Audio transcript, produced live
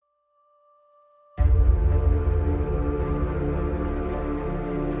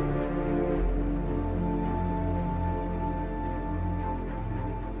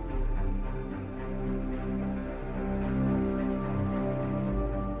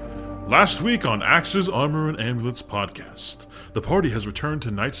Last week on Axes, Armor, and Amulets podcast, the party has returned to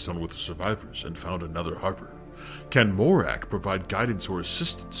Nightstone with the survivors and found another harbor. Can Morak provide guidance or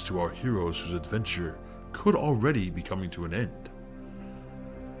assistance to our heroes whose adventure could already be coming to an end?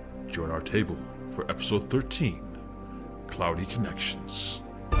 Join our table for episode 13, Cloudy Connections.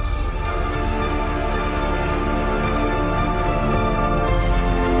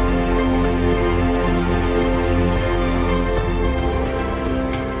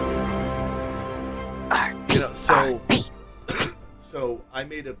 So I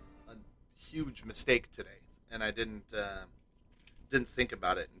made a huge mistake today, and I didn't think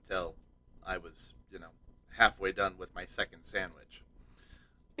about it until I was, halfway done with my second sandwich.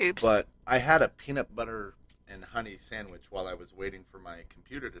 Oops. But I had a peanut butter and honey sandwich while I was waiting for my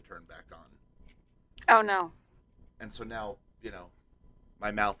computer to turn back on. Oh, no. And so now,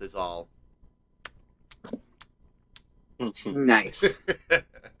 my mouth is all... Nice.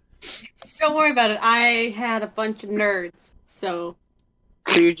 Don't worry about it. I had a bunch of nerds, so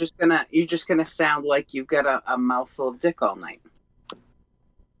you're just gonna sound like you've got a mouthful of dick all night.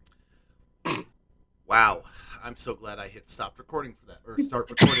 Wow. I'm so glad I hit stop recording for that, or start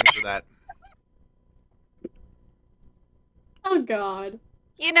recording for that. oh god.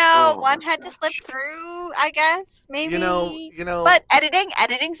 One had to slip through, I guess. Maybe. But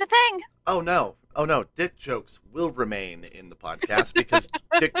editing's a thing. Oh no, dick jokes will remain in the podcast because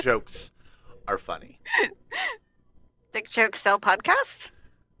dick jokes are funny. Dick jokes sell podcasts?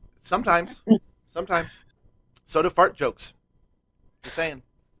 Sometimes. So do fart jokes. Just saying.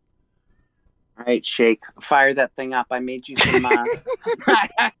 All right, Shake, fire that thing up. I made you some.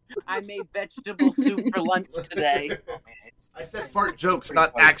 I made vegetable soup for lunch today. I said fart jokes,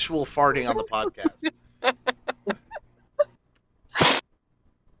 not actual farting on the podcast.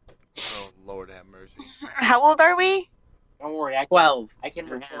 Oh, Lord have mercy. How old are we? Don't worry, I can 12. I can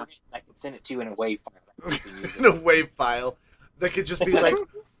record it. I can send it to you in a WAV file. In a WAV file that could just be like,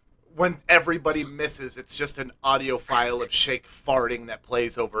 when everybody misses, it's just an audio file of Shake farting that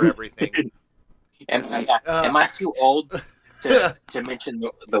plays over everything. And am I too old to mention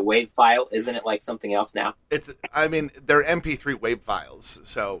the WAV file? Isn't it like something else now? They're MP3 WAV files,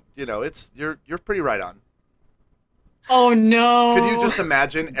 so you're pretty right on. Oh no. Could you just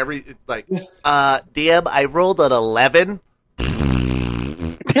imagine Deb, I rolled an 11.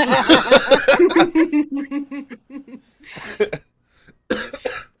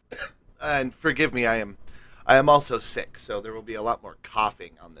 And forgive me, I am also sick, so there will be a lot more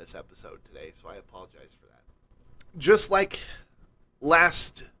coughing on this episode today, so I apologize for that. Just like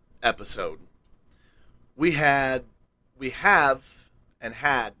last episode, we have and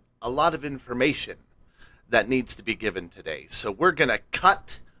had a lot of information that needs to be given today. So we're going to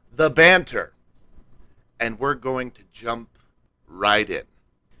cut the banter, and we're going to jump right in.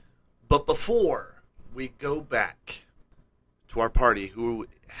 But before we go back to our party, who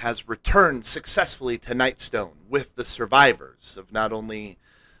has returned successfully to Nightstone with the survivors of not only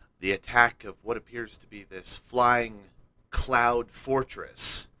the attack of what appears to be this flying cloud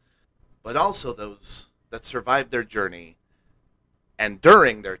fortress, but also those that survived their journey and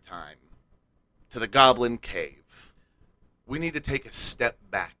during their time to the Goblin Cave, we need to take a step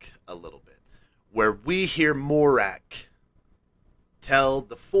back a little bit, where we hear Morak tell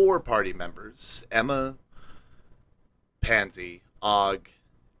the 4 party members, Emma, Pansy, Og,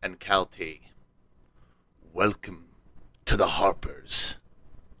 and Kalti, "Welcome to the Harpers,"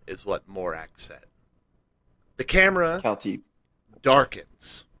 is what Morak said. The camera Kalti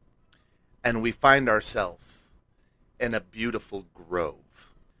darkens, and we find ourselves in a beautiful grove.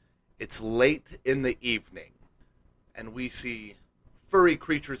 It's late in the evening, and we see furry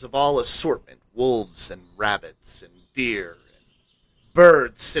creatures of all assortment, wolves and rabbits and deer and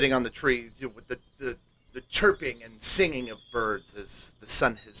birds sitting on the trees, with the chirping and singing of birds as the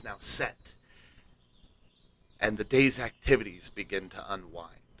sun has now set, and the day's activities begin to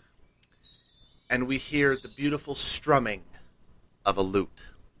unwind. And we hear the beautiful strumming of a lute.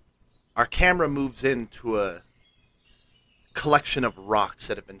 Our camera moves into a collection of rocks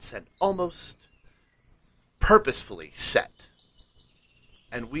that have been set, almost purposefully set.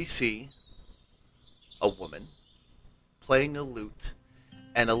 And we see a woman playing a lute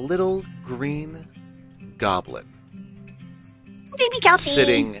and a little green goblin Baby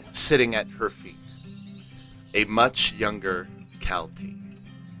Kalti. sitting at her feet. A much younger Kalti.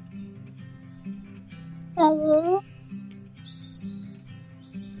 Oh.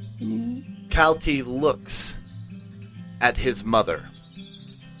 Kalti looks at his mother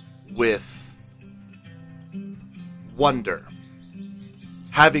with wonder,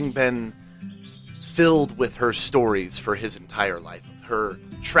 having been filled with her stories for his entire life of her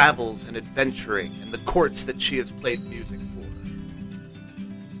travels and adventuring and the courts that she has played music for.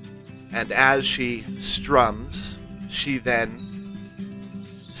 And as she strums, she then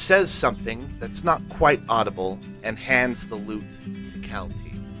says something that's not quite audible and hands the lute to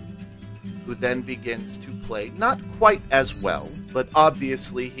Kalti, who then begins to play, not quite as well, but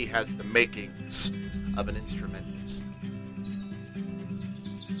obviously he has the makings of an instrumentist.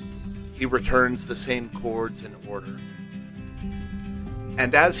 He returns the same chords in order.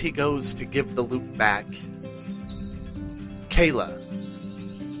 And as he goes to give the lute back, Kayla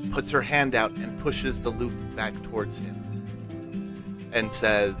puts her hand out and pushes the lute back towards him and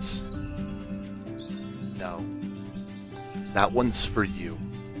says, "No, that one's for you."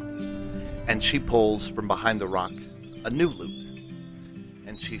 And she pulls from behind the rock a new lute.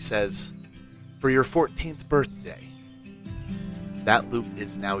 And she says, "For your 14th birthday, that lute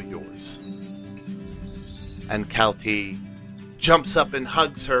is now yours." And Kalti jumps up and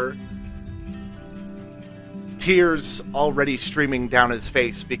hugs her, tears already streaming down his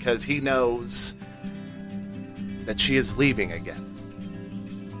face because he knows that she is leaving again.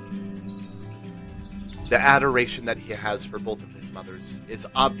 The adoration that he has for both of his mothers is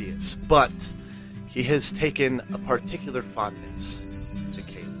obvious, but he has taken a particular fondness to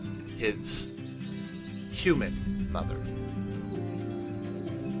Kayla, his human mother.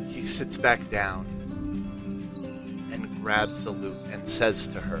 He sits back down and grabs the lute and says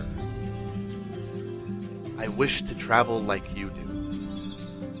to her, "I wish to travel like you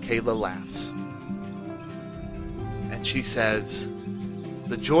do." Kayla laughs. And she says,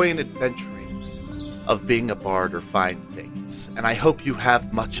 "The joy and adventuring of being a bard are fine things, and I hope you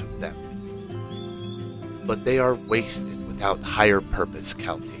have much of them. But they are wasted without higher purpose,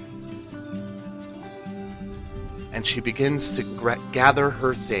 Kalti." And she begins to gather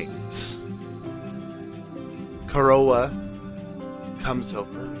her things. Karoa comes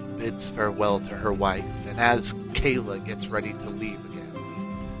over and bids farewell to her wife, and as Kayla gets ready to leave again,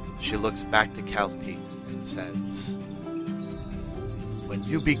 she looks back to Kalti and says, "When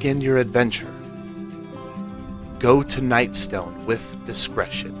you begin your adventure, go to Nightstone with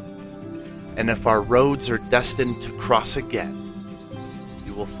discretion, and if our roads are destined to cross again,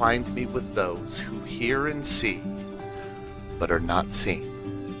 you will find me with those who hear and see, but are not seen."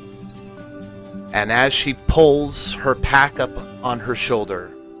 And as she pulls her pack up on her shoulder,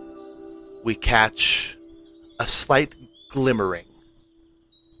 we catch a slight glimmering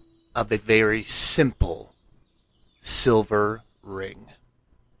of a very simple silver ring.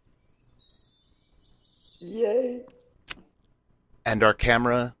 Yay. And our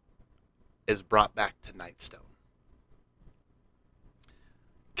camera is brought back to Nightstone.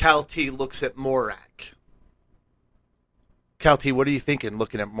 Kalti looks at Morak. Kalti, what are you thinking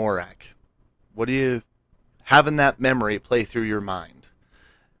looking at Morak? What do you, having that memory play through your mind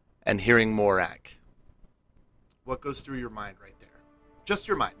and hearing Morak? What goes through your mind right there? Just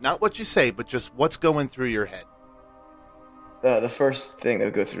your mind. Not what you say, but just what's going through your head. The first thing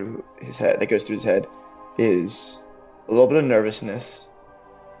that goes through his head is a little bit of nervousness,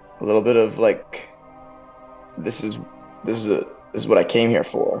 a little bit of like, this is what I came here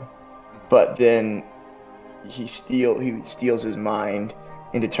for. But then he steals his mind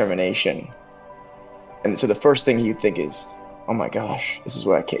in determination. And so the first thing he'd think is, "Oh my gosh, this is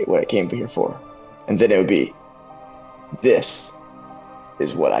what I came here for." And then it would be, "This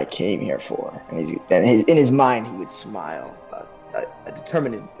is what I came here for." And in his mind he would smile, a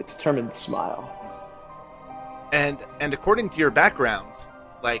determined smile. And according to your background,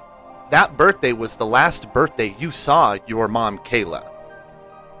 like, that birthday was the last birthday you saw your mom, Kayla.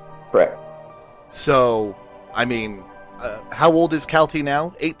 Correct. So, I mean, how old is Kalti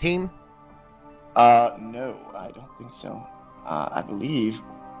now? 18? No, I don't think so. I believe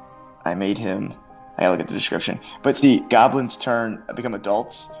I made him. I gotta look at the description. But see, goblins become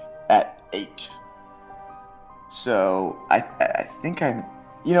adults at 8. So I think I'm.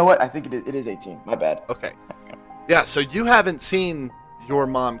 You know what? I think it is 18. My bad. Okay. Yeah. So you haven't seen your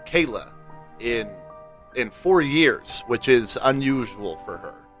mom, Kayla, in 4 years, which is unusual for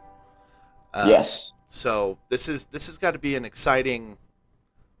her. Yes. So this has got to be an exciting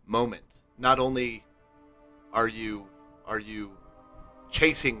moment. Not only are you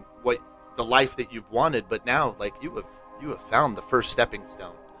chasing the life that you've wanted, but now, like, you have found the first stepping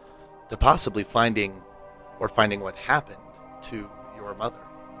stone to possibly finding what happened to your mother.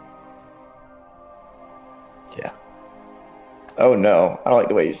 Yeah. Oh no, I don't like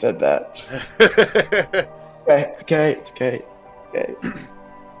the way you said that. Okay.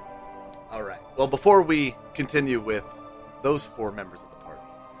 All right. Well, before we continue with those 4 members of the party,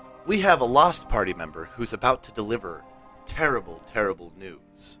 we have a lost party member who's about to deliver terrible, terrible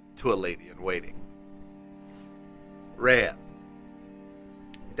news to a lady in waiting. Rhea.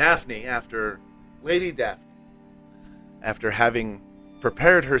 Lady Daphne, after having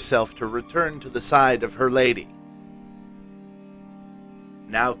prepared herself to return to the side of her lady,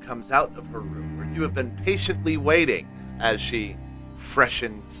 now comes out of her room where you have been patiently waiting as she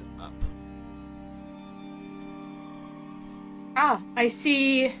freshens up. Ah, I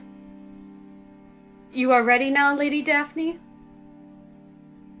see. You are ready now, Lady Daphne?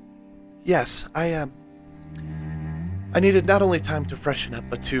 Yes, I am. I needed not only time to freshen up,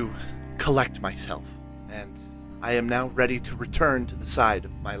 but to collect myself, and I am now ready to return to the side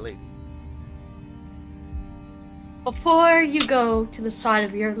of my lady. Before you go to the side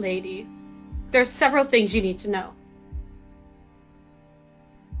of your lady, there's several things you need to know.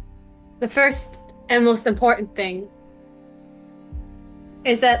 The first and most important thing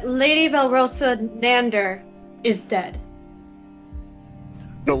is that Lady Valrosa Nander is dead.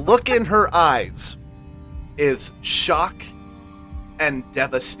 The look in her eyes is shock and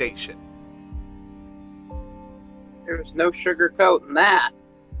devastation. There's no sugarcoating that.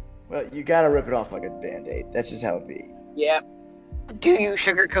 Well, you gotta rip it off like a band-aid. That's just how it be. Yep. Do you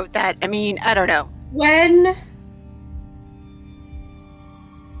sugarcoat that? I mean, I don't know. When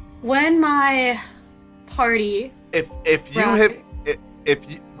my party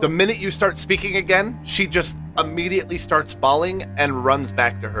the minute you start speaking again, she just immediately starts bawling and runs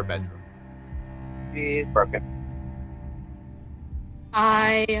back to her bedroom. She's broken.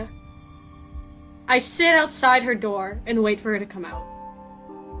 I sit outside her door and wait for her to come out.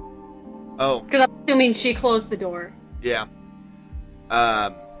 Oh. Because I'm assuming she closed the door. Yeah.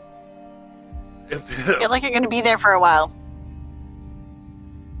 I feel like you're going to be there for a while.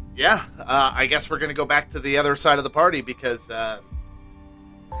 Yeah, I guess we're going to go back to the other side of the party because,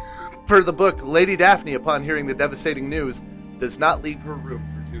 per the book, Lady Daphne, upon hearing the devastating news, does not leave her room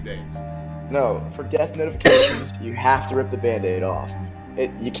for 2 days. No, for death notifications, you have to rip the band-aid off.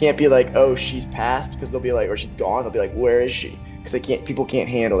 You can't be like, oh, she's passed, because they'll be like, or she's gone. They'll be like, where is she? Because people can't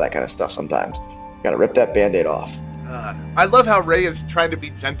handle that kind of stuff sometimes. You gotta rip that band-aid off. I love how Ray is trying to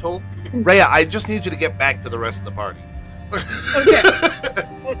be gentle. Rhea, I just need you to get back to the rest of the party. Okay.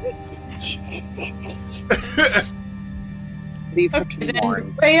 Leave her Okay, to then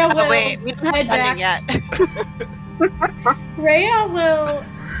mourn. Rhea Oh, will wait, we don't have head funding back. yet. Rhea will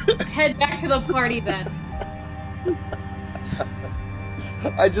head back to the party then.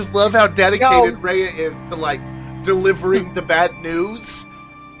 I just love how dedicated Yo. Rhea is to, like, delivering the bad news.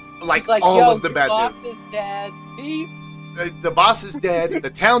 Like, It's like, all yo, of the your bad boss news. is dead. Peace. The boss is dead, the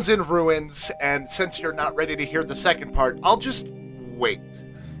town's in ruins, and since you're not ready to hear the second part, I'll just wait.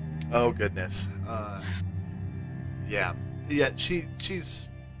 Oh, goodness. Yeah, she's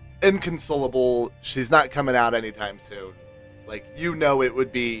inconsolable. She's not coming out anytime soon. Like, you know it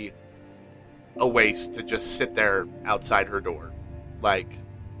would be a waste to just sit there outside her door. Like,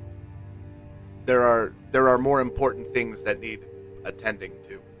 there are more important things that need attending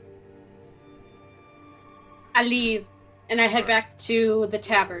to. I leave and I head back to the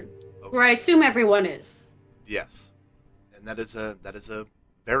tavern, Okay. where I assume everyone is. Yes, and that is a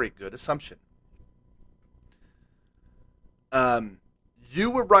very good assumption.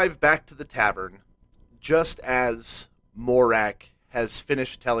 You arrive back to the tavern just as Morak has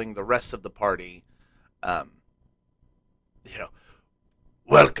finished telling the rest of the party,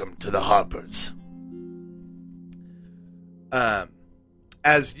 welcome to the Harpers.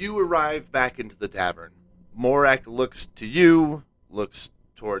 As you arrive back into the tavern, Morak looks to you, looks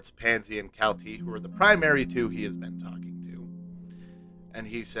towards Pansy and Kalti, who are the primary two he has been talking to, and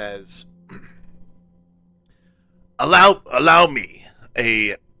he says, Allow me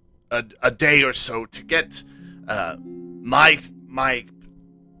a day or so to get my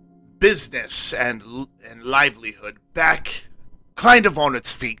business and livelihood back kind of on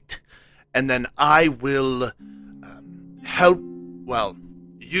its feet, and then I will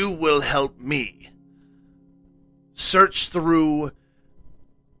you will help me search through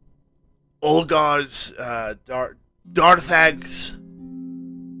Olgar's Darthag's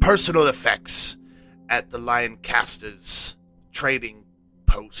personal effects at the Lioncaster's trading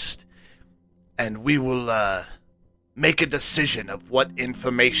post, and we will make a decision of what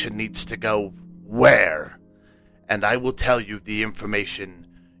information needs to go where, and I will tell you the information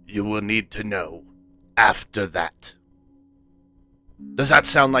you will need to know after that. Does that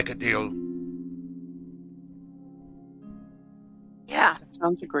sound like a deal? Yeah. That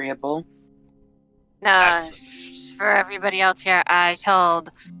sounds agreeable. Excellent. For everybody else here, I told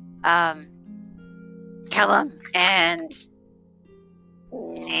Callum and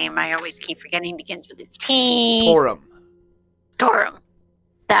name I always keep forgetting begins with a T. Torum. Torum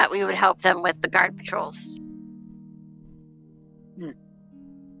that we would help them with the guard patrols.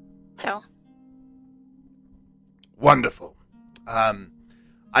 So. Wonderful.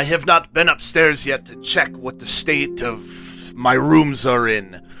 I have not been upstairs yet to check what the state of my rooms are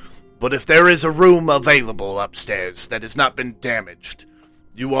in, but if there is a room available upstairs that has not been damaged,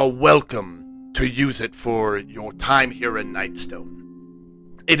 you are welcome to use it for your time here in Nightstone.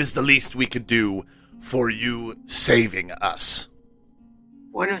 It is the least we could do for you saving us.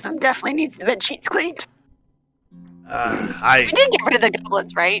 One of them definitely needs the bed sheets cleaned. We I did get rid of the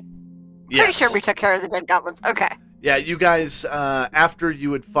goblins, right? yes. Pretty sure we took care of the dead goblins. Okay. Yeah, you guys, after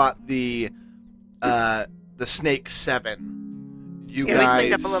you had fought the Snake 7, you Yeah, guys we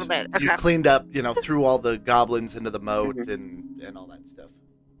cleaned up a little bit. you Okay. cleaned up, threw all the goblins into the moat and all that stuff.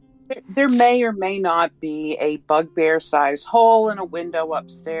 There may or may not be a bugbear-sized hole in a window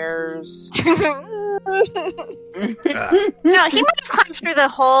upstairs. No, he might have climbed through the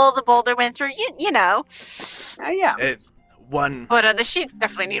hole the boulder went through. You know. Yeah. One But the sheets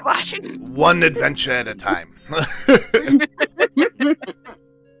definitely need washing. one adventure at a time.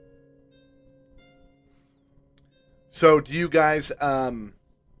 So, do you guys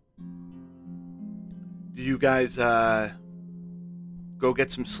go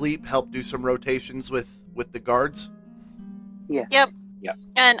get some sleep, help do some rotations with the guards? Yes. Yep. Yep.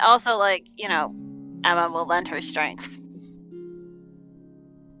 And also, like, Emma will lend her strength.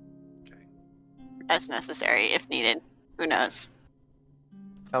 Okay. As necessary, if needed. Who knows?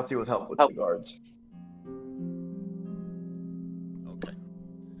 Calty would help with Oh. the guards. Okay.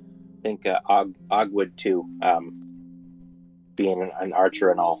 I think Og would too, being an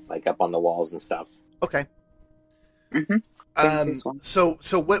archer and all, like up on the walls and stuff. Okay. Mm-hmm. So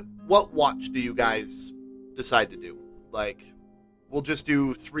what watch do you guys decide to do? Like, we'll just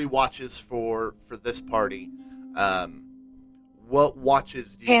do 3 watches for this party. What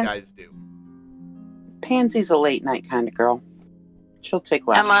watches do you guys do? Pansy's a late night kind of girl. She'll take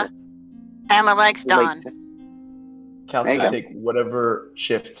last Emma likes shift. Dawn. Calty There you will go. take whatever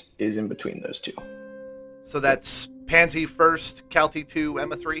shift is in between those two. So that's Pansy first, Calty 2,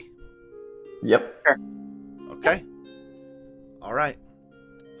 Emma 3? Yep. Okay. All right.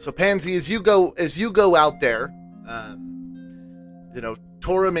 So Pansy, as you go out there,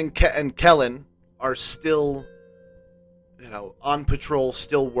 Torum and Kellen are still, on patrol,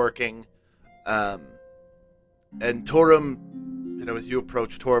 still working. And Torum, as you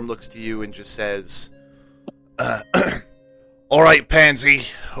approach, Torum looks to you and just says, "All right, Pansy,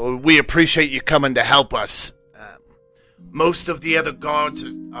 we appreciate you coming to help us. Most of the other guards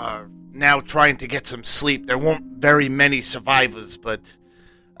are now trying to get some sleep. There weren't very many survivors, but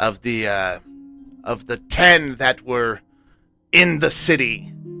of the 10 that were in the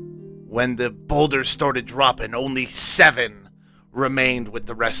city when the boulders started dropping, only 7 remained with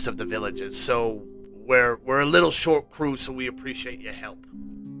the rest of the villages. So we're a little short crew, so we appreciate your help."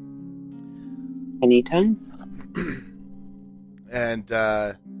 Anytime. And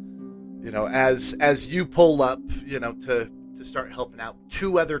as you pull up, to start helping out,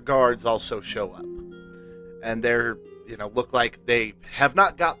 2 other guards also show up, and they're look like they have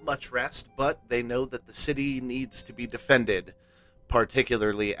not got much rest, but they know that the city needs to be defended,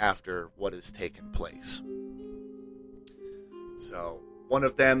 particularly after what has taken place. So one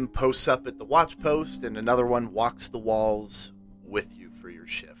of them posts up at the watch post, and another one walks the walls with you for your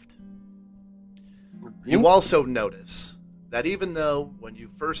shift. You also notice that even though when you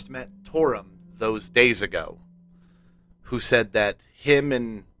first met Torum those days ago, who said that him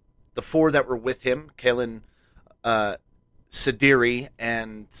and the 4 that were with him, Kalen, Sidiri,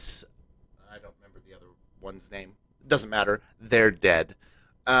 and I don't remember the other one's name. It doesn't matter. They're dead.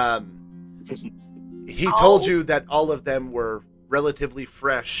 He told you that all of them were relatively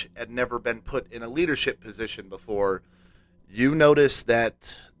fresh and never been put in a leadership position before. You notice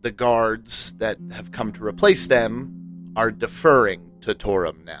that the guards that have come to replace them are deferring to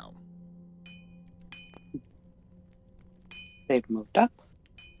Torum now. They've moved up.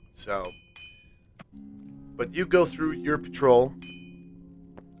 So, but you go through your patrol,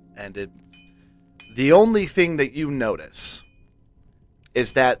 and the only thing that you notice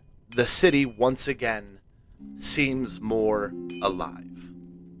is that the city once again seems more alive.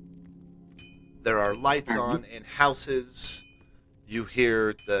 There are lights on in houses. You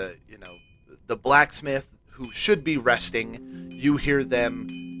hear the blacksmith who should be resting. You hear them,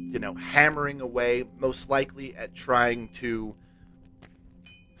 hammering away, most likely at trying to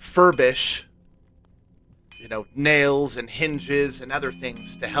furbish, nails and hinges and other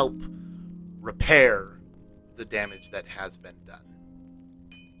things to help repair the damage that has been done.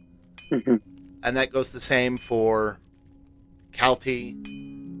 Mm-hmm. And that goes the same for Calty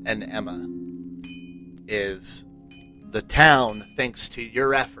and Emma, is the town, thanks to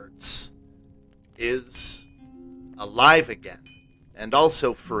your efforts, is alive again, and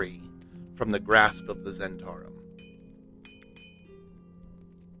also free from the grasp of the Zentarum.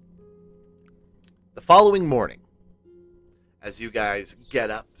 The following morning, as you guys get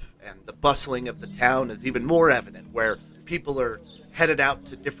up, and the bustling of the town is even more evident, where people are headed out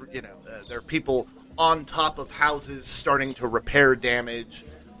to different, there are people on top of houses starting to repair damage.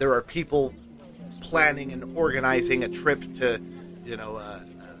 There are people planning and organizing a trip to,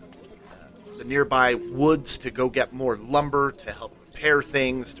 the nearby woods to go get more lumber to help repair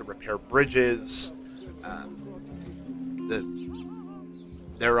things, to repair bridges.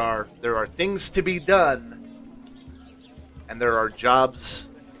 There are things to be done, and there are jobs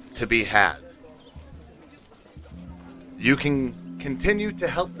to be had. You can continue to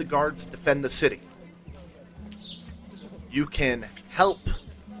help the guards defend the city. You can help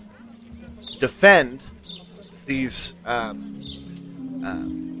defend these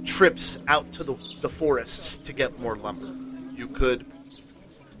trips out to the forests to get more lumber. You could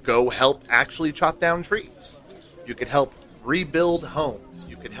go help actually chop down trees. You could help rebuild homes.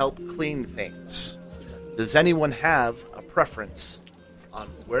 You could help clean things. Does anyone have a preference on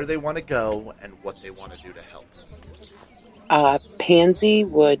where they want to go and what they want to do to help? Pansy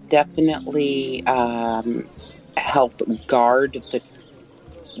would definitely help guard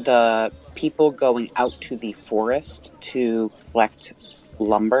the people going out to the forest to collect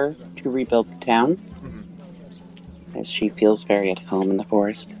lumber to rebuild the town, as she feels very at home in the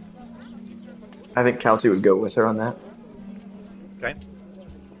forest. I think Calty would go with her on that. Okay.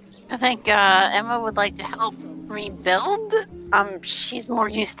 I think Emma would like to help rebuild. She's more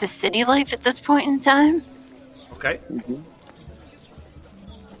used to city life at this point in time. Okay.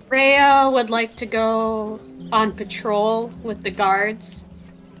 Rhea would like to go on patrol with the guards.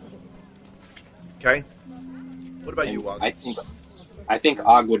 Okay. What about you, Og? I think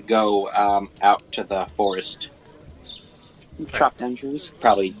Og would go out to the forest. Chop down trees.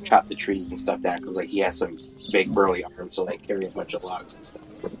 Probably chop the trees and stuff down, because he has some big burly arms, so they carry a bunch of logs and stuff.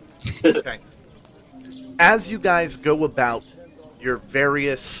 Okay. As you guys go about your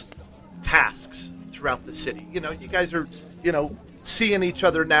various tasks throughout the city, you guys are, seeing each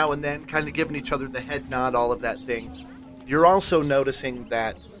other now and then, kind of giving each other the head nod, all of that thing. You're also noticing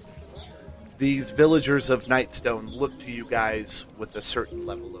that these villagers of Nightstone look to you guys with a certain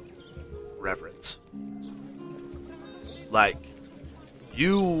level of reverence. Like,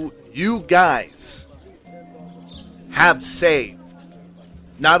 you guys have saved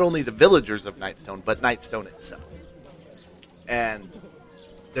not only the villagers of Nightstone, but Nightstone itself. And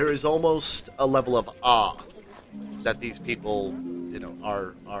there is almost a level of awe that these people,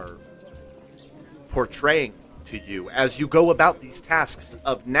 are portraying to you as you go about these tasks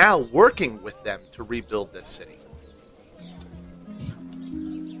of now working with them to rebuild this city.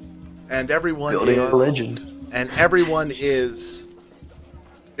 And everyone Building is a legend. And everyone is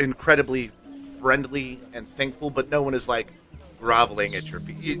incredibly friendly and thankful, but no one is groveling at your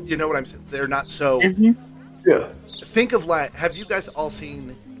feet. You know what I'm saying? They're not so. Yeah. Think of have you guys all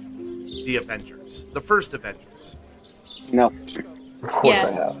seen the Avengers, the first Avengers? No. Of course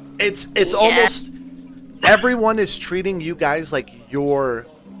Yes. I have. It's almost everyone is treating you guys like you're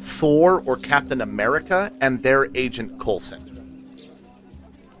Thor or Captain America, and they're Agent Coulson.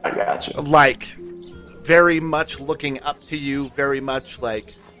 I gotcha. Very much looking up to you, very much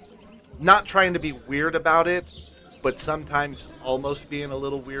not trying to be weird about it, but sometimes almost being a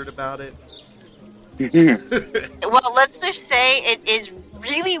little weird about it. Well, let's just say it is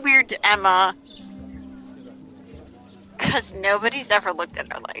really weird to Emma, because nobody's ever looked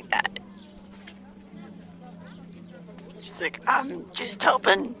at her like that. She's like, I'm just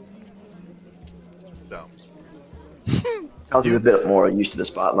hoping. So. Calty's a bit more used to the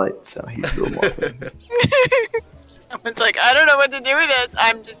spotlight, so he's a little more. Someone's like, I don't know what to do with this.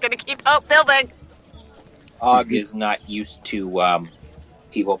 I'm just going to keep building. Og is not used to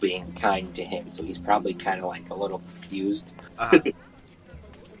people being kind to him, so he's probably kind of a little confused.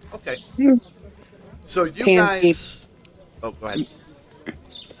 Okay. So you Pansy. guys... Oh, go ahead.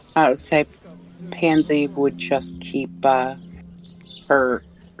 I would say Pansy would just keep her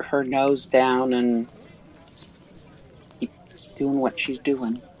nose down and keep doing what she's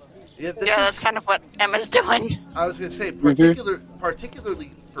doing. Yeah, That's kind of what Emma's doing. I was going to say,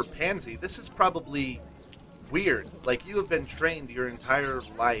 particularly for Pansy, this is probably weird. You have been trained your entire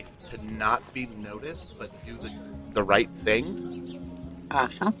life to not be noticed, but do the right thing.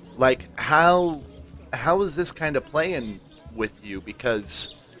 Uh-huh. How is this kind of playing with you?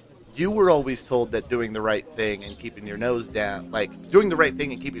 Because you were always told that doing the right thing and keeping your nose down, doing the right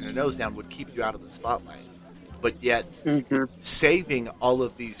thing and keeping your nose down would keep you out of the spotlight. But yet, saving all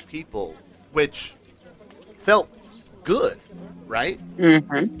of these people, which felt good, right?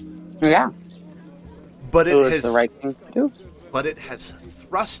 Mm-hmm. Yeah. But it was the right thing to do. But it has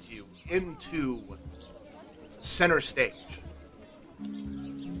thrust you into center stage.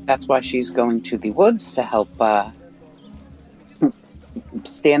 That's why she's going to the woods to help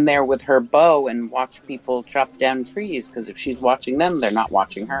stand there with her bow and watch people chop down trees, because if she's watching them, they're not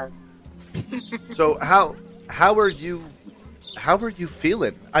watching her. So how are you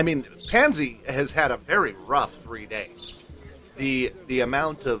feeling? I mean, Pansy has had a very rough 3 days. The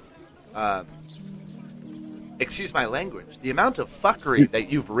amount of excuse my language, the amount of fuckery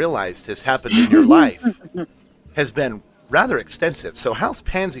that you've realized has happened in your life has been rather extensive. So how's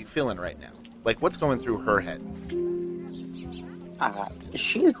Pansy feeling right now? Like, what's going through her head?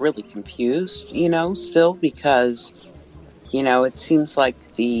 She's really confused, still, because, it seems like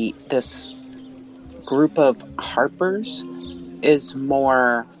this group of Harpers is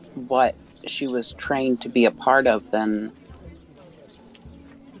more what she was trained to be a part of than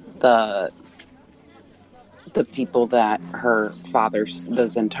the people that her father, the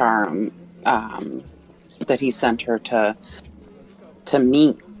Zentarum, that he sent her to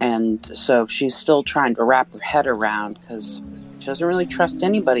meet. And so she's still trying to wrap her head around, because she doesn't really trust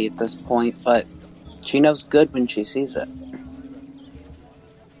anybody at this point, but she knows good when she sees it.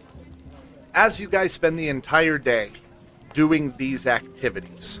 As you guys spend the entire day doing these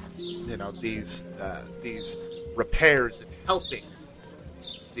activities, these repairs and helping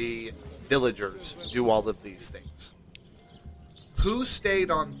the villagers do all of these things, who stayed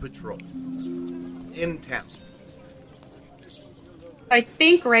on patrol in town? I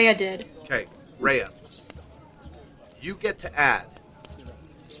think Rhea did. Okay, Rhea, you get to add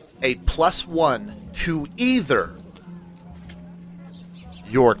a +1 to either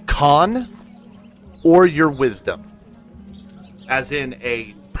your con or your wisdom, as in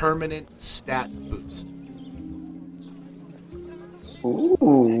a permanent stat boost.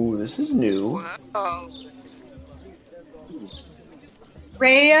 Ooh, this is new. Wow.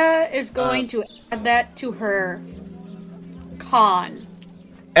 Rhea is going to add that to her con.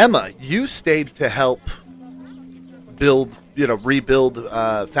 Emma, you stayed to help build, rebuild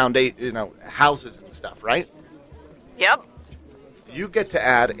foundation, houses and stuff, right? Yep. You get to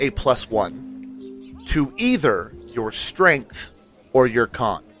add a +1 to either your strength or your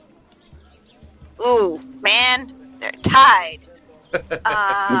con. Ooh, man, they're tied.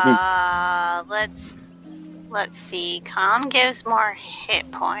 Let's see. Con gives more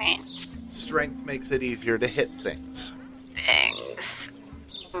hit points. Strength makes it easier to hit things.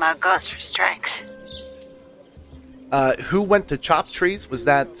 My goes for strength. Who went to chop trees? Was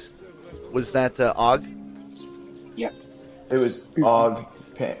that Og? Yep. It was Og,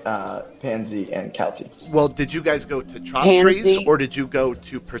 Pansy, and Calty. Well, did you guys go to chop Pansy. trees, or did you go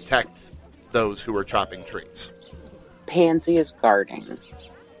to protect those who were chopping trees? Pansy is guarding.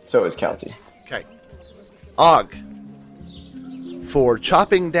 So is Calty. Okay. Og, for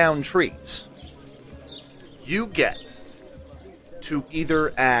chopping down trees, you get to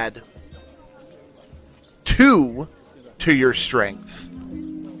either add 2 to your strength,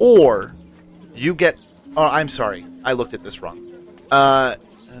 or you get... Oh, I'm sorry. I looked at this wrong. 1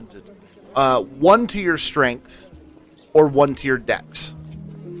 to your strength, or 1 to your dex.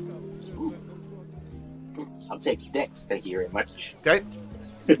 I'll take Dex, thank you very much. Okay?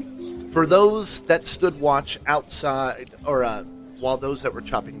 For those that stood watch outside, or while those that were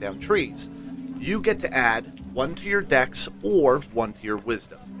chopping down trees, you get to add 1 to your dex or 1 to your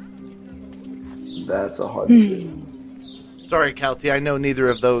wisdom. That's a hard decision. Sorry, Calty, I know neither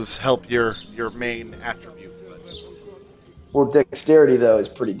of those help your main attribute. But Well, dexterity, though, is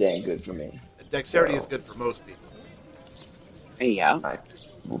pretty dang good for me. dexterity So- is good for most people. Yeah. I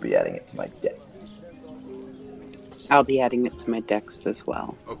will be adding it to my dex. I'll be adding it to my dex as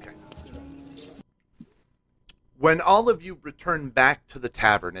well. Okay. When all of you return back to the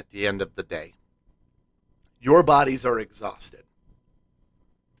tavern at the end of the day, your bodies are exhausted.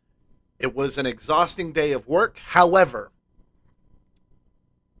 It was an exhausting day of work. However,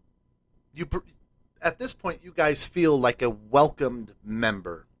 at this point, you guys feel like a welcomed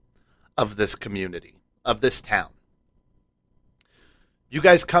member of this community, of this town. You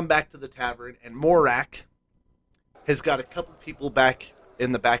guys come back to the tavern, and Morak has got a couple people back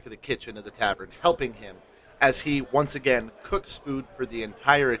in the back of the kitchen of the tavern helping him as he once again cooks food for the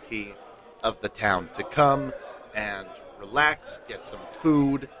entirety of the town to come and relax, get some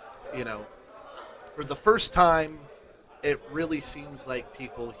food. For the first time it really seems like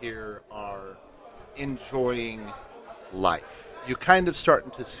people here are enjoying life. You're kind of starting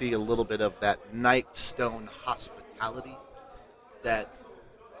to see a little bit of that Nightstone hospitality that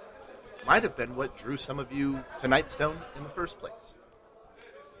might have been what drew some of you to Nightstone in the first place.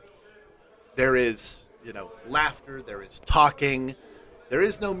 There is, laughter, there is talking. There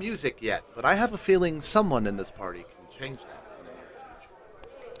is no music yet, but I have a feeling someone in this party can change that in the near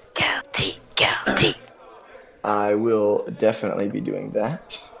future. Guilty. I will definitely be doing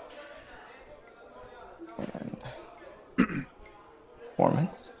that. And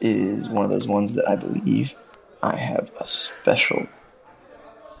performance is one of those ones that I believe I have a special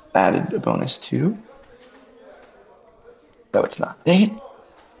added bonus to. No, it's not. Dang it.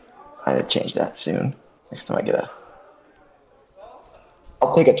 I need to change that soon. Next time I get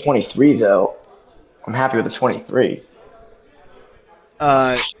I'll take a 23, though. I'm happy with a 23.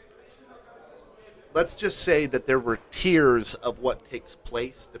 Let's just say that there were tiers of what takes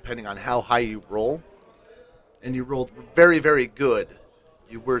place depending on how high you roll. And you rolled very, very good.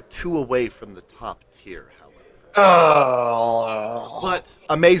 You were 2 away from the top tier, however. Oh. But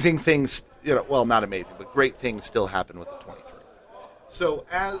amazing things, not amazing, but great things still happen with the 23. So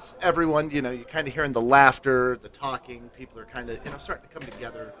as everyone, you're kind of hearing the laughter, the talking, people are kind of, starting to come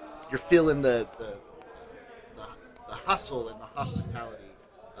together. You're feeling the hustle and the hospitality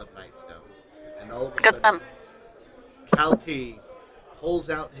of Nightstone. And all of a sudden, Cal T pulls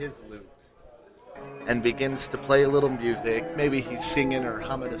out his lute and begins to play a little music. Maybe he's singing or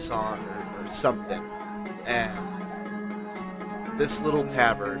humming a song or something. And this little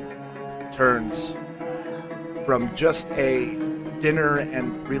tavern turns from just a dinner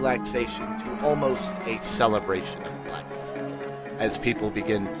and relaxation to almost a celebration of life. As people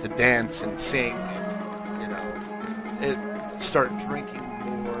begin to dance and sing and, start drinking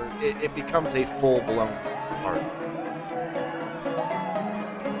more, it becomes a full-blown party.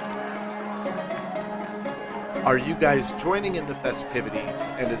 Are you guys joining in the festivities,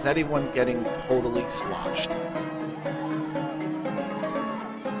 and is anyone getting totally sloshed?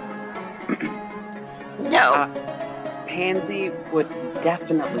 No. Pansy would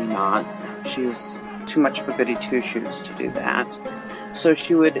definitely not. She's too much of a goody two-shoes to do that. So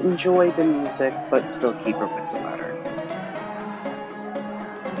she would enjoy the music, but still keep her wits about her.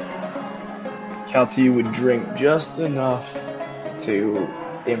 Calty would drink just enough to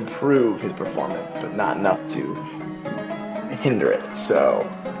improve his performance, but not enough to hinder it. So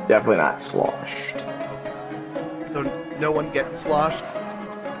definitely not sloshed. So no one getting sloshed?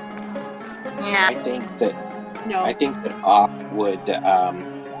 Nah. I think that No. Ock would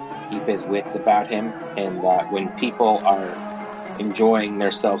keep his wits about him, and when people are enjoying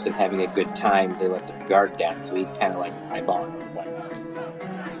themselves and having a good time, they let the guard down. So he's kind of like eyeballing and whatnot.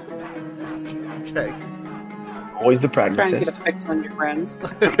 Okay. Always the Try and get a pragmatist. fix on your friends.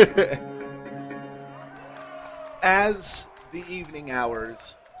 As the evening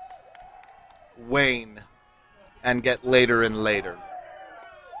hours wane and get later and later,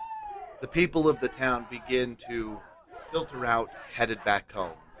 the people of the town begin to filter out, headed back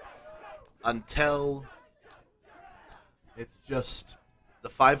home, until it's just the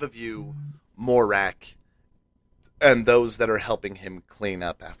 5 of you, Morak, and those that are helping him clean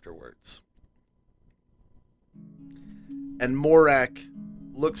up afterwards. And Morak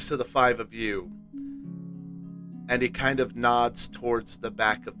looks to the 5 of you, and he kind of nods towards the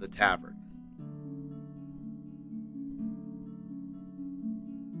back of the tavern.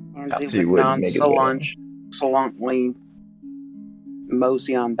 Pansy would nonchalantly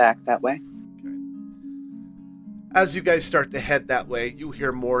mosey on back that way. Okay. As you guys start to head that way, you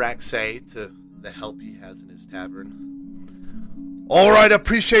hear Morak say to the help he has in his tavern, "All right,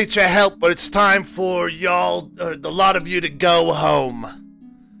 appreciate your help, but it's time for y'all, the lot of you, to go home.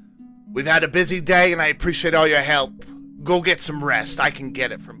 We've had a busy day, and I appreciate all your help. Go get some rest. I can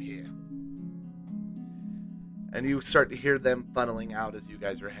get it from here." And you start to hear them funneling out as you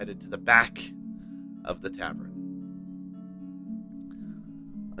guys are headed to the back of the tavern.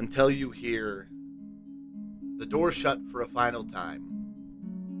 Until you hear the door shut for a final time,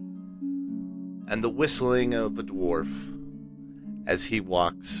 and the whistling of a dwarf as he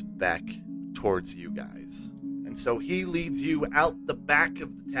walks back towards you guys. And so he leads you out the back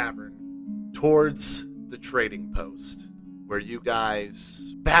of the tavern towards the trading post, where you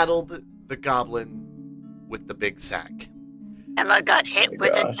guys battled the goblin with the big sack. Emma got hit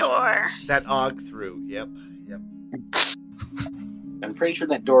with a door. That Og threw, yep. I'm pretty sure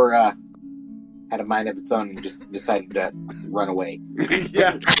that door had a mind of its own and just decided to run away.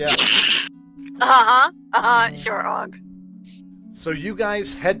 yeah. Sure, Og. So you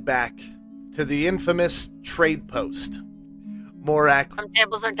guys head back to the infamous trade post Morak, Some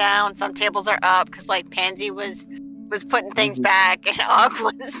tables are down, some tables are up, because like Pansy was putting things back, and Og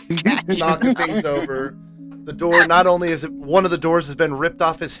was knocking things over. The door, not only is it one of the doors has been ripped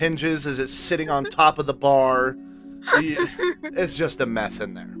off its hinges as it's sitting on top of the bar. It's just a mess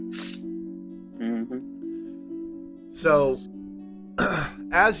in there. Mm-hmm. So,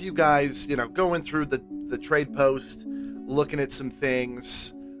 as you guys, going through the trade post, looking at some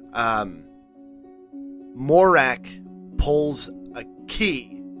things, Morak pulls a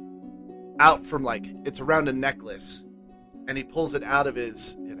key out from it's around a necklace, and he pulls it out of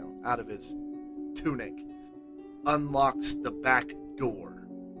his tunic, unlocks the back door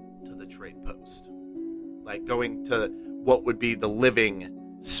to the trade post, going to what would be the living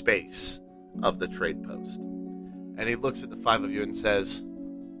space of the trade post. And he looks at the five of you and says,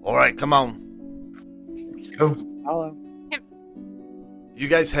 "All right, come on. Let's go." Hello. You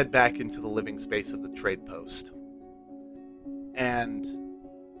guys head back into the living space of the trade post. And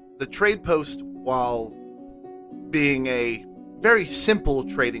the trade post, while being a very simple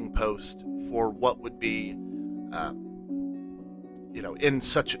trading post for what would be,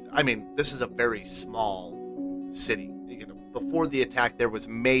 this is a very small city. Before the attack, there was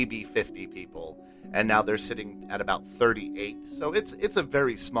maybe 50 people, and now they're sitting at about 38. So it's a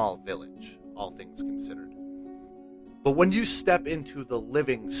very small village, all things considered. But when you step into the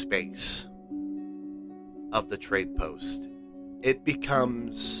living space of the trade post, it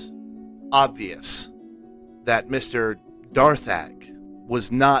becomes obvious that Mr. Darthag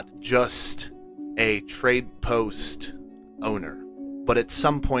was not just a trade post owner, but at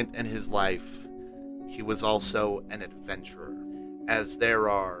some point in his life, he was also an adventurer, as there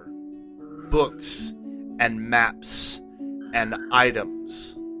are books and maps and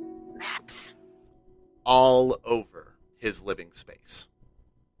items all over his living space.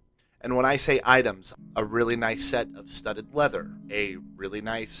 And when I say items, a really nice set of studded leather, a really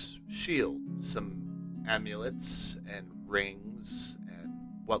nice shield, some amulets and rings, and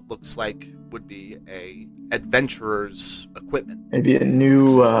what looks like would be a adventurer's equipment. Maybe a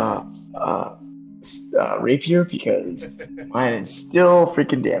new rapier, because mine is still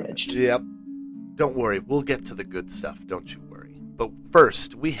freaking damaged. Yep. Don't worry, we'll get to the good stuff, don't you worry. But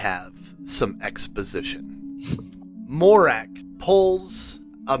first, we have some exposition. Morak pulls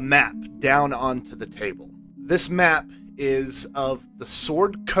a map down onto the table. This map is of the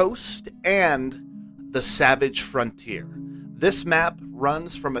Sword Coast and the Savage Frontier. This map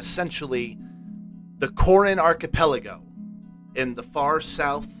runs from essentially the Corin Archipelago in the far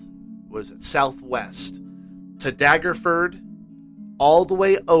southwest, to Daggerford, all the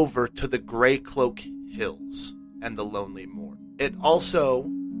way over to the Grey Cloak Hills and the Lonely Moor. It also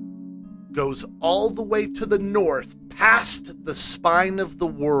goes all the way to the north, past the Spine of the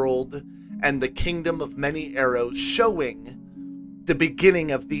World and the Kingdom of Many Arrows, showing the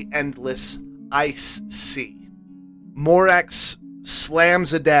beginning of the Endless Ice Sea. Morax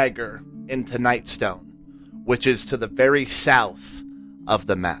slams a dagger into Nightstone, which is to the very south of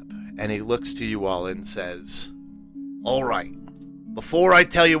the map, and he looks to you all and says, "All right, before I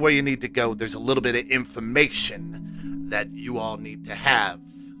tell you where you need to go, there's a little bit of information that you all need to have."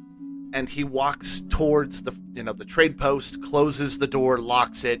 And he walks towards the trade post, closes the door,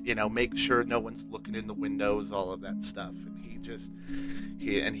 locks it, makes sure no one's looking in the windows, all of that stuff.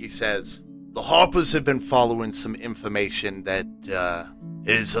 And he says, "The Harpers have been following some information that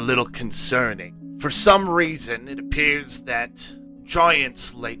is a little concerning. For some reason, it appears that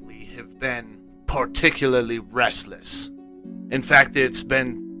giants lately have been particularly restless. In fact, it's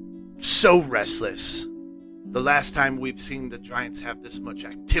been so restless. The last time we've seen the giants have this much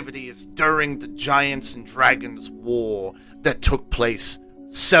activity is during the Giants and Dragons War that took place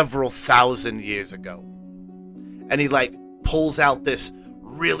several thousand years ago." And he pulls out this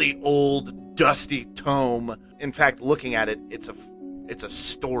really old, dusty tome. In fact, looking at it, it's a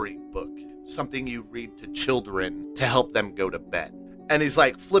storybook, something you read to children to help them go to bed. And he's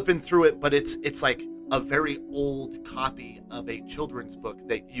flipping through it, but it's a very old copy of a children's book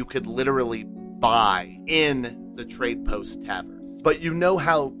that you could literally buy in the Trade Post Tavern. But you know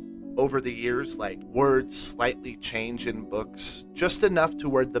how over the years, words slightly change in books, just enough to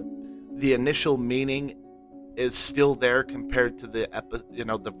where the initial meaning is still there compared to the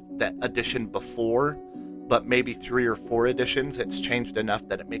edition before, but maybe 3 or 4 editions, it's changed enough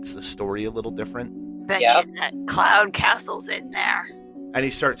that it makes the story a little different. Bet you that Cloud Castle's in there. And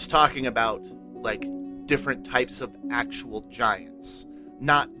he starts talking about different types of actual giants,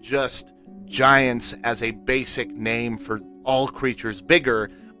 not just giants as a basic name for all creatures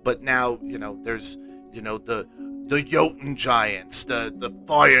bigger, but now there's the Jotun giants, the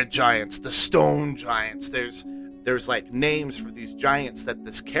fire giants, the stone giants. There's there's like names for these giants that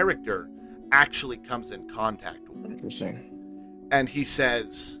this character actually comes in contact with. Interesting. And he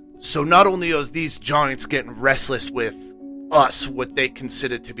says, so not only are these giants getting restless with us, what they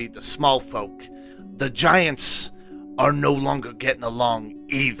consider to be the small folk, the giants are no longer getting along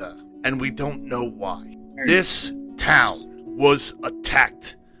either, and we don't know why. This town was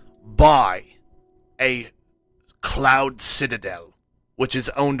attacked by a cloud citadel, which is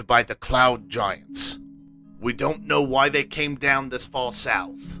owned by the cloud giants. We don't know why they came down this far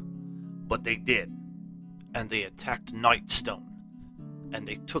south, but they did. And they attacked Nightstone. And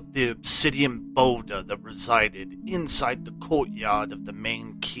they took the obsidian boulder that resided inside the courtyard of the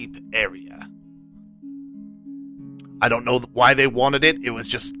main keep area. I don't know why they wanted it. It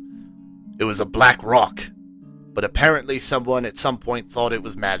was a black rock. But apparently someone at some point thought it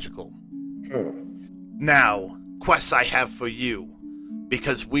was magical. Now, quests I have for you,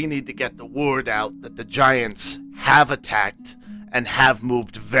 because we need to get the word out that the giants have attacked and have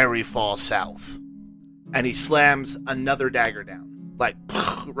moved very far south. And he slams another dagger down. Like,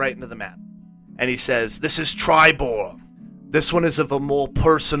 right into the map. And he says, this is Tribor. This one is of a more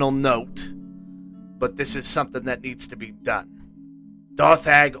personal note, but this is something that needs to be done.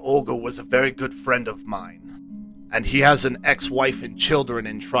 Darthag Olga was a very good friend of mine, and he has an ex-wife and children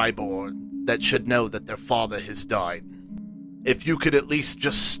in Tribor that should know that their father has died. If you could at least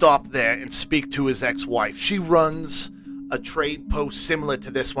just stop there and speak to his ex-wife. She runs a trade post similar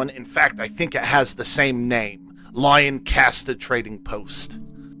to this one. In fact, I think it has the same name. Lion Casta Trading Post.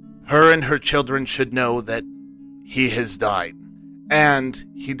 Her and her children should know that he has died. And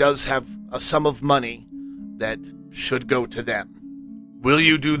he does have a sum of money that should go to them. Will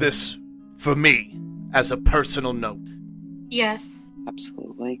you do this for me as a personal note? Yes.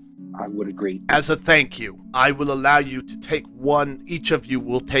 Absolutely. I would agree. As a thank you, I will allow you to take one, each of you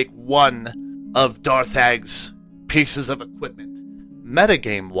will take one of Darthag's pieces of equipment.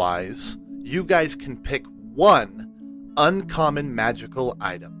 Metagame-wise, you guys can pick one uncommon magical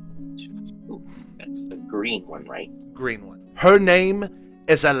item. Ooh, that's the green one, right? Green one. Her name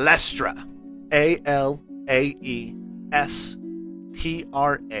is Alestra. Alestra.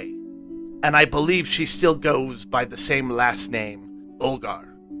 And I believe she still goes by the same last name, Ulgar.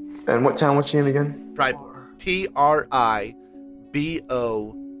 And what town was she in again? Tribor. Triboar.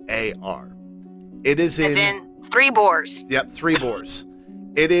 It is As in 3 boars. Yep, 3 boars.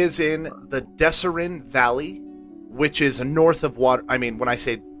 It is in the Desserin Valley, which is north of when I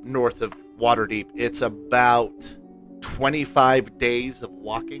say north of Waterdeep, it's about 25 days of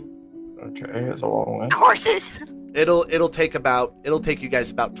walking. Okay, that's a long way. Horses. It'll take you guys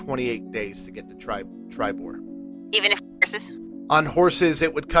about 28 days to get to Tribor. Even if horses. On horses,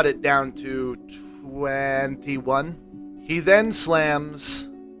 it would cut it down to 21. He then slams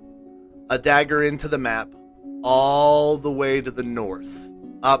a dagger into the map all the way to the north,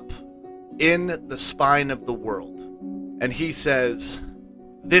 up in the spine of the world. And he says,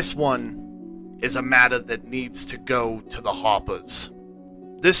 this one is a matter that needs to go to the Hoppers.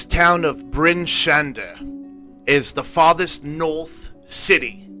 This town of Bryn Shander is the farthest north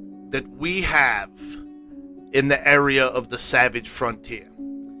city that we have in the area of the Savage Frontier.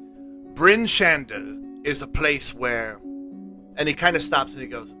 Bryn Shander is a place where, and he kind of stops and he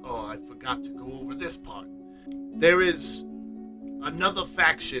goes, oh, I forgot to go over this part. There is another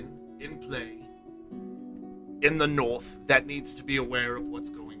faction in play in the north that needs to be aware of what's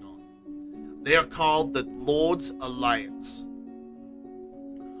going on. They are called the Lord's Alliance.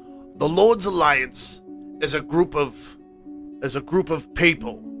 The Lord's Alliance is a group of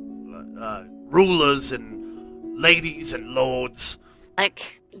people, rulers and ladies and lords.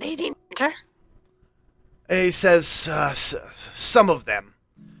 Like Lady Ninja? He says some of them.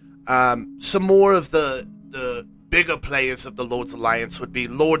 Some more of the bigger players of the Lord's Alliance would be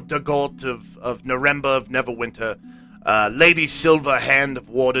Lord Dagort of Naremba of Neverwinter, Lady Silverhand of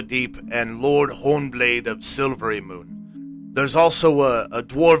Waterdeep, and Lord Hornblade of Silvery Moon. There's also a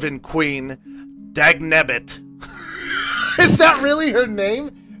dwarven queen, Dagnabbit. Is that really her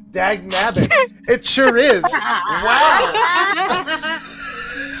name? Dagnabbit. It sure is. Wow.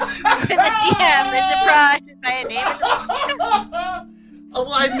 The DM is surprised by a name. Oh,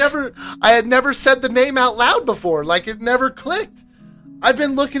 well, I had never said the name out loud before. Like, it never clicked. I've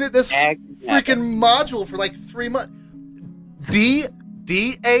been looking at this freaking module for like 3 months.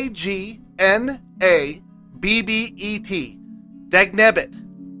 Dagnabbet. Dagnabbit.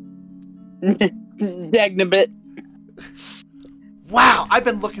 Dagnabbit. Wow, I've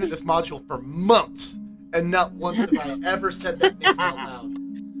been looking at this module for months, and not once have I ever said that name out loud.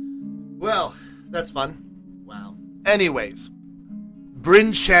 Well, that's fun. Wow. Anyways,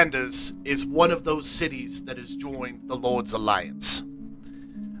 Bryn Shanders is one of those cities that has joined the Lord's Alliance.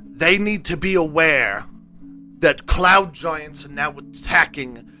 They need to be aware that cloud giants are now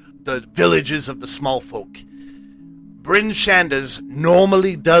attacking the villages of the small folk. Bryn Shanders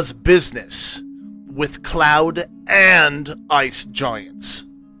normally does business with cloud and ice giants.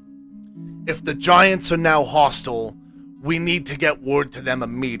 If the giants are now hostile, we need to get word to them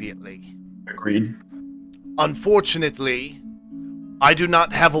immediately. Agreed. Unfortunately, I do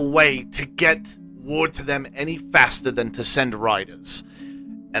not have a way to get word to them any faster than to send riders.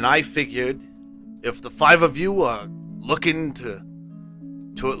 And I figured if the 5 of you are looking to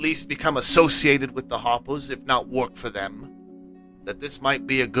at least become associated with the Harpers, if not work for them, that this might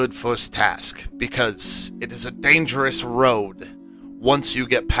be a good first task, because it is a dangerous road once you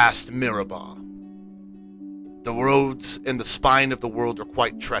get past Mirabar. The roads in the spine of the world are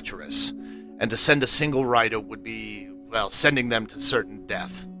quite treacherous, and to send a single rider would be, well, sending them to certain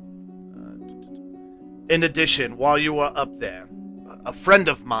death. In addition, while you were up there, a friend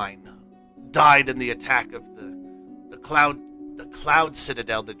of mine died in the attack of the cloud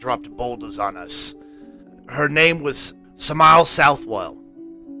citadel that dropped boulders on us. Her name was Samael Southwell.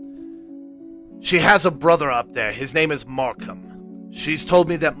 She has a brother up there. His name is Markham. She's told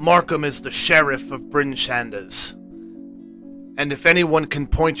me that Markham is the sheriff of Bryn Shanders. And if anyone can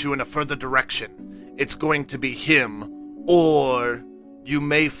point you in a further direction, it's going to be him, or you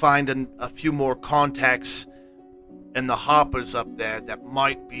may find a few more contacts in the Harpers up there that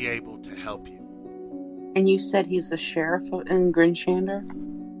might be able to help you. And you said he's the sheriff in Grinshander?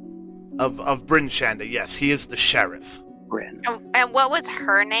 Of Bryn Shander, yes, he is the sheriff. Bryn. And what was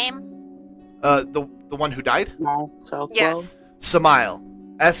her name? The one who died? Small Southwell? Yes. Samael.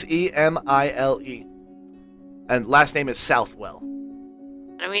 Semile. And last name is Southwell.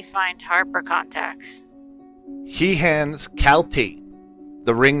 How do we find Harper contacts? He hands Cal T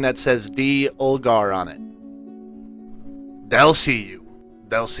the ring that says D. Ulgar on it. They'll see you.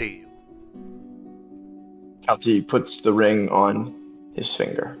 They'll see you. Kalti puts the ring on his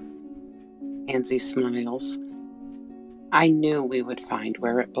finger. Pansy smiles. I knew we would find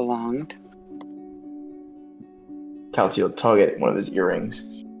where it belonged. Kalti will tug at one of his earrings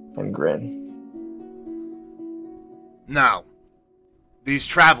and grin. Now, these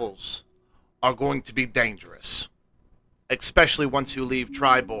travels are going to be dangerous. Especially once you leave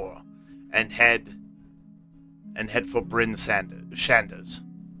Tribor and head for Bryn Shanders.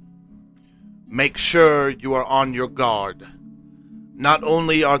 Make sure you are on your guard. Not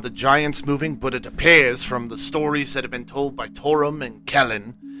only are the giants moving, but it appears from the stories that have been told by Torum and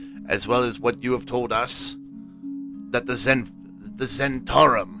Kellen, as well as what you have told us, that the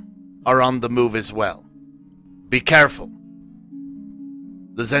Zentarum are on the move as well. Be careful.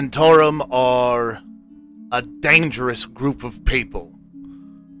 The Zentarum are a dangerous group of people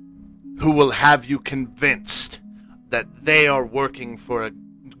who will have you convinced that they are working for a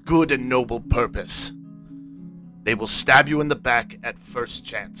good and noble purpose. They will stab you in the back at first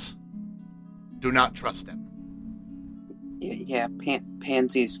chance. Do not trust them. Yeah,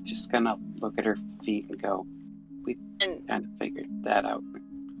 Pansy's just gonna look at her feet and go, we And kind of figured that out.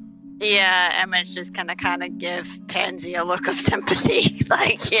 yeah, Emma's just gonna kind of give Pansy a look of sympathy.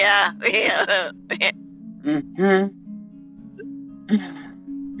 Like, yeah. Mm-hmm.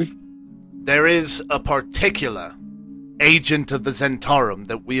 There is a particular agent of the Zentarum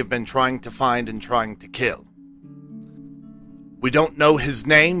that we have been trying to find and trying to kill. We don't know his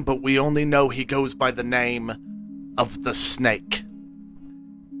name, but we only know he goes by the name of the Snake.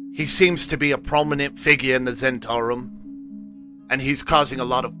 He seems to be a prominent figure in the Zentarum, and he's causing a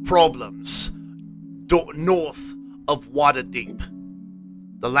lot of problems north of Waterdeep.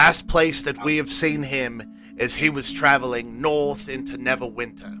 The last place that we have seen him is he was traveling north into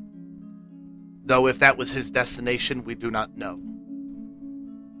Neverwinter. Though if that was his destination, we do not know.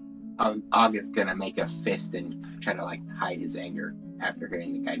 August's gonna make a fist and try to hide his anger after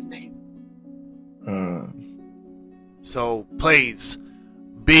hearing the guy's name. So please,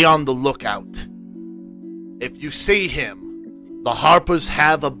 be on the lookout. If you see him, the Harpers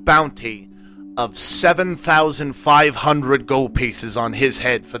have a bounty of 7,500 gold pieces on his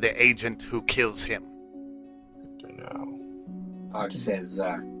head for the agent who kills him. No. August says,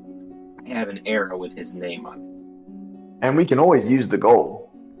 I have an arrow with his name on it. And we can always use the gold.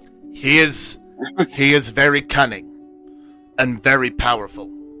 He is very cunning and very powerful.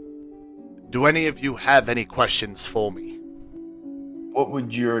 Do any of you have any questions for me? What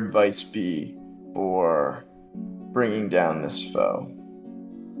would your advice be for bringing down this foe?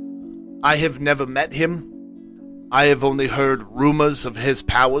 I have never met him. I have only heard rumors of his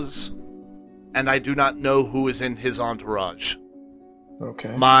powers, and I do not know who is in his entourage.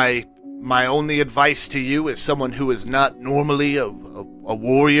 Okay. My only advice to you, as someone who is not normally a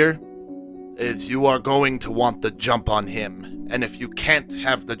warrior, is you are going to want the jump on him. And if you can't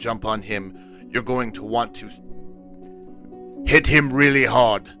have the jump on him, you're going to want to hit him really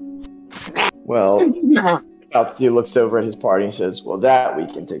hard. Well, Kalti looks over at his party and says, well, that we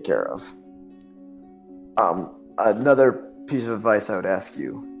can take care of. Another piece of advice I would ask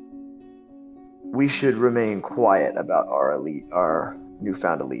you. We should remain quiet about our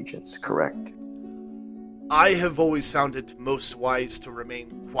newfound allegiance, correct? I have always found it most wise to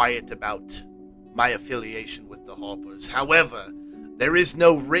remain quiet about my affiliation with the Harpers. However, there is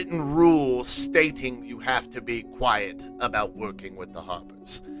no written rule stating you have to be quiet about working with the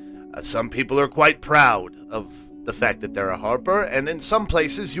Harpers. Some people are quite proud of the fact that they're a Harper, and in some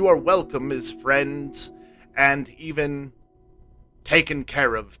places you are welcome as friends and even taken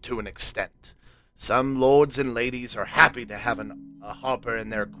care of to an extent. Some lords and ladies are happy to have a Harper in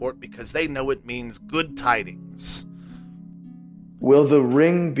their court because they know it means good tidings. Will the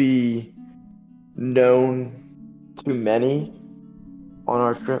ring be known to many on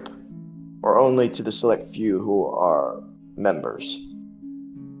our trip, or only to the select few who are members?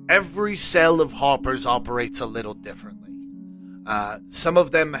 Every cell of Harpers operates a little differently. Some of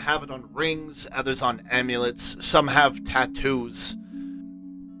them have it on rings, others on amulets, some have tattoos.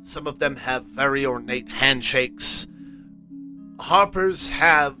 Some of them have very ornate handshakes. Harpers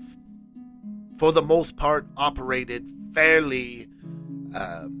have, for the most part, operated fairly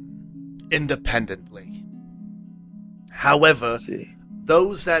independently. However,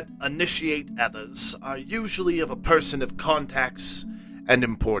 those that initiate others are usually of a person of contacts and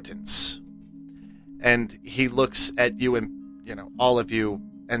importance. And he looks at you and, all of you,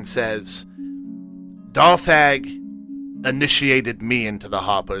 and says, Darthag initiated me into the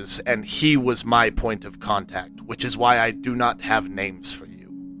Harpers, and he was my point of contact, which is why I do not have names for you.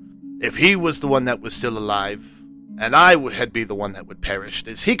 If he was the one that was still alive, and I would be the one that would perish,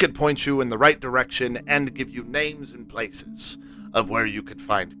 is he could point you in the right direction and give you names and places of where you could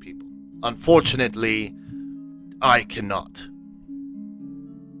find people. Unfortunately, I cannot.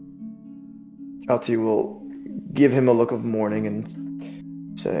 Kalti will give him a look of mourning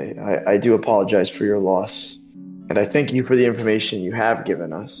and say, I do apologize for your loss. And I thank you for the information you have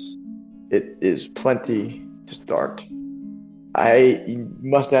given us. It is plenty to start. I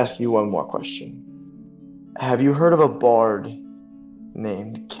must ask you one more question. Have you heard of a bard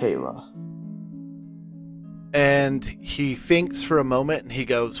named Kayla? And he thinks for a moment and he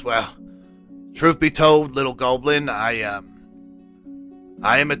goes, well, truth be told, little goblin, I am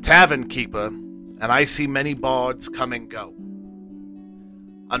a tavern keeper, and I see many bards come and go.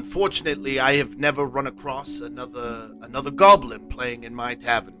 Unfortunately, I have never run across another goblin playing in my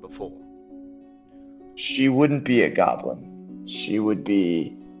tavern before. She wouldn't be a goblin. She would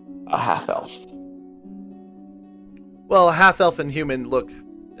be a half-elf. Well, a half-elf and human look,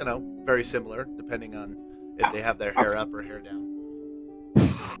 very similar, depending on if they have their hair up or hair down.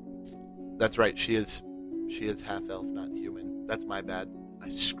 That's right, she is half-elf, not human. That's my bad. I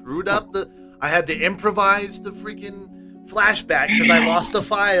screwed up I had to improvise the freaking flashback because I lost the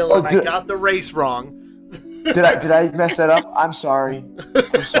file and I got the race wrong. Did I mess that up? I'm sorry.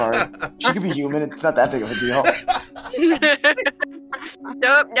 She could be human. It's not that big of a deal.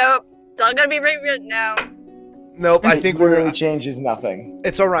 Nope. It's all gonna be rewritten now. Nope, I think really changes nothing.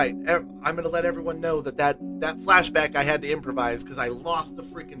 It's all right. I'm gonna let everyone know that flashback I had to improvise because I lost the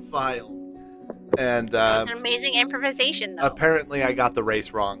freaking file. And it was an amazing improvisation, though. Apparently, I got the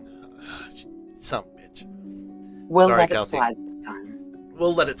race wrong. Some bitch. We'll Sorry, let it Kelsey. slide this time.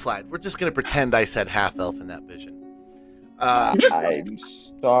 We'll let it slide. We're just gonna pretend I said half elf in that vision. I'm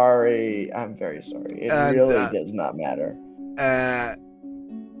sorry. I'm very sorry. It really does not matter.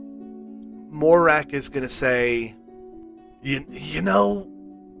 Morak is gonna say, you know,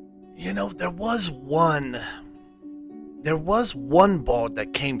 there was one bard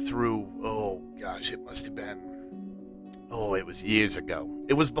that came through. Oh gosh, it must have been. Oh, it was years ago.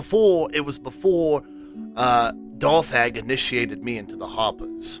 It was before Darthag initiated me into the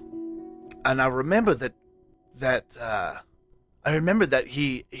Harpers, and I remember that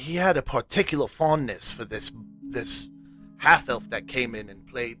he had a particular fondness for this half elf that came in and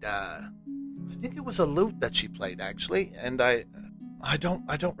played. I think it was a lute that she played actually, and I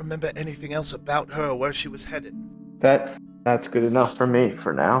don't remember anything else about her or where she was headed. That's good enough for me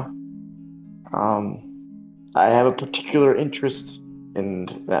for now. I have a particular interest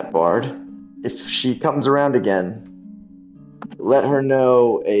in that bard. If she comes around again, let her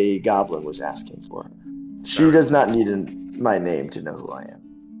know a goblin was asking for her. She does not need my name to know who I am.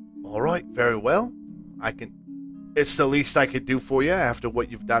 All right, very well. I can It's the least I could do for you after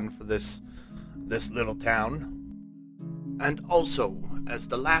what you've done for this little town. And also, as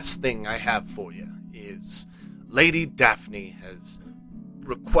the last thing I have for you is Lady Daphne has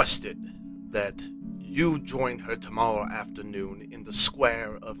requested that you join her tomorrow afternoon in the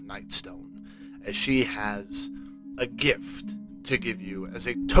square of Nightstone, as she has a gift to give you as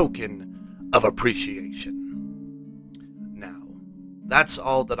a token of appreciation. Now, that's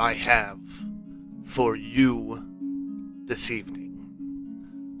all that I have for you this evening.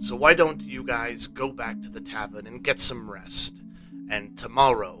 So why don't you guys go back to the tavern and get some rest, and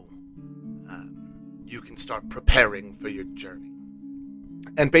tomorrow you can start preparing for your journey.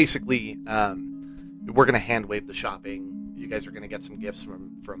 And basically, we're going to hand-wave the shopping. You guys are going to get some gifts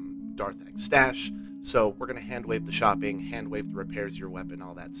from Darthak's stash. So we're going to hand-wave the shopping, hand-wave the repairs of your weapon,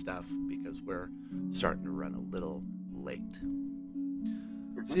 all that stuff, because we're starting to run a little late.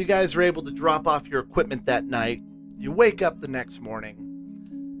 So you guys are able to drop off your equipment that night. You wake up the next morning.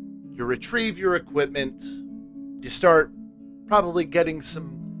 You retrieve your equipment. You start probably getting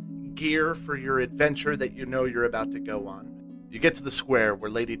some gear for your adventure that you know you're about to go on. You get to the square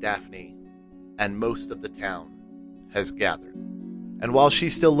where Lady Daphne and most of the town has gathered. And while she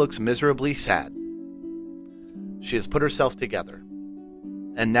still looks miserably sad, she has put herself together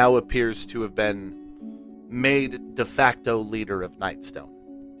and now appears to have been made de facto leader of Nightstone.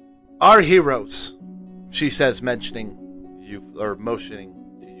 Our heroes, she says, motioning to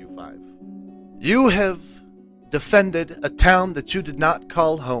you five. You have defended a town that you did not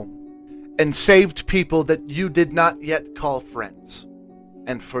call home and saved people that you did not yet call friends.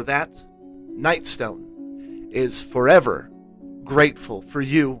 And for that, Nightstone is forever grateful for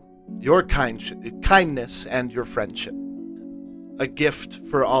you, your kindness, and your friendship. A gift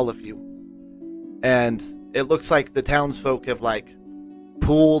for all of you. And it looks like the townsfolk have,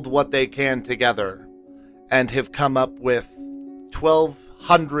 pooled what they can together and have come up with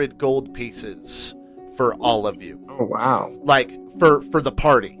 1,200 gold pieces for all of you. Oh, wow. For the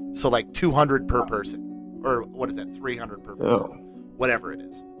party. So, 200 per person. Or, what is that, 300 per person? Oh. Whatever it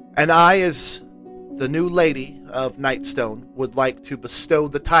is. And I, as the new lady of Nightstone, would like to bestow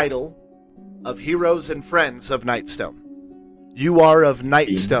the title of Heroes and Friends of Nightstone. You are of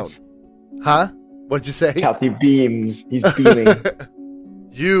Nightstone. Beams. Huh? What'd you say? Kathy beams. He's beaming.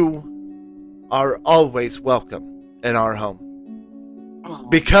 You are always welcome in our home.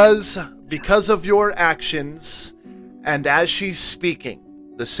 Because of your actions, and as she's speaking,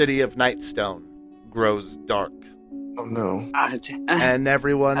 the city of Nightstone grows dark. Oh, no. And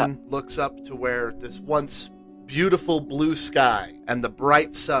everyone looks up to where this once beautiful blue sky and the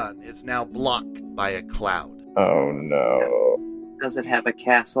bright sun is now blocked by a cloud. Oh, no. Does it have a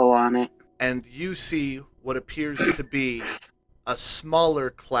castle on it? And you see what appears to be a smaller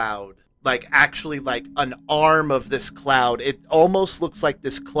cloud, actually an arm of this cloud. It almost looks like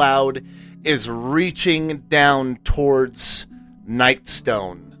this cloud is reaching down towards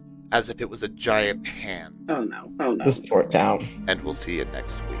Nightstone as if it was a giant hand. Oh no. This poor town. And we'll see you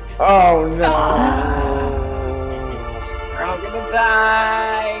next week. Oh, no. We're all gonna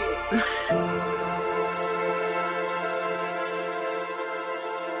die.